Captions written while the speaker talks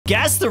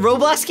Guess the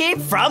Roblox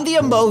game from the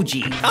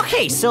emoji.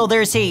 Okay, so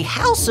there's a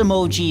house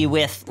emoji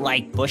with,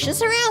 like,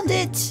 bushes around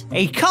it,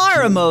 a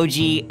car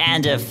emoji,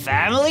 and a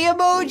family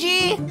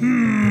emoji?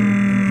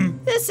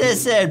 This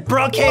isn't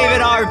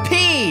Brookhaven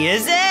RP,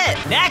 is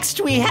it? Next,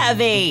 we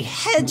have a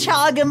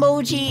hedgehog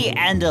emoji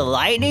and a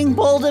lightning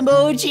bolt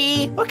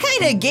emoji. What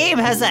kind of game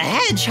has a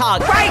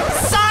hedgehog? Right,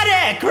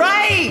 Sonic,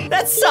 right?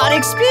 That's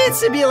Sonic Speed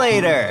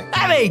Simulator.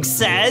 That makes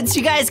sense.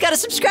 You guys gotta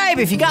subscribe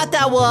if you got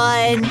that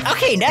one.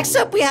 Okay, next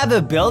up, we have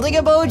a building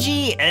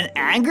emoji, an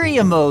angry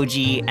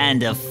emoji,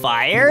 and a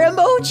fire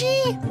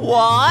emoji?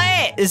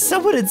 What? Is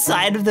someone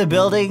inside of the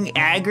building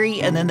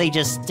angry and then they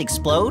just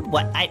explode?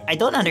 What? I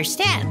don't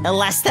understand.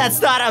 Unless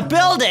that's not a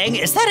building.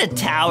 Is that a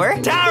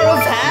tower? Tower of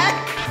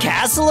Heck?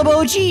 Castle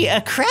emoji,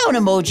 a crown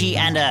emoji,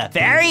 and a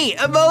fairy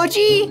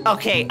emoji?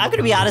 Okay, I'm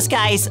gonna be honest,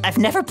 guys. I've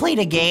never played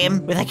a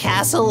game with a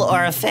castle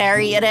or a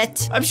fairy in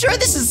it. I'm sure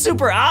this is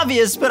super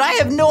obvious, but I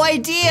have no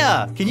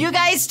idea. Can you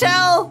guys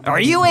tell? Are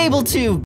you able to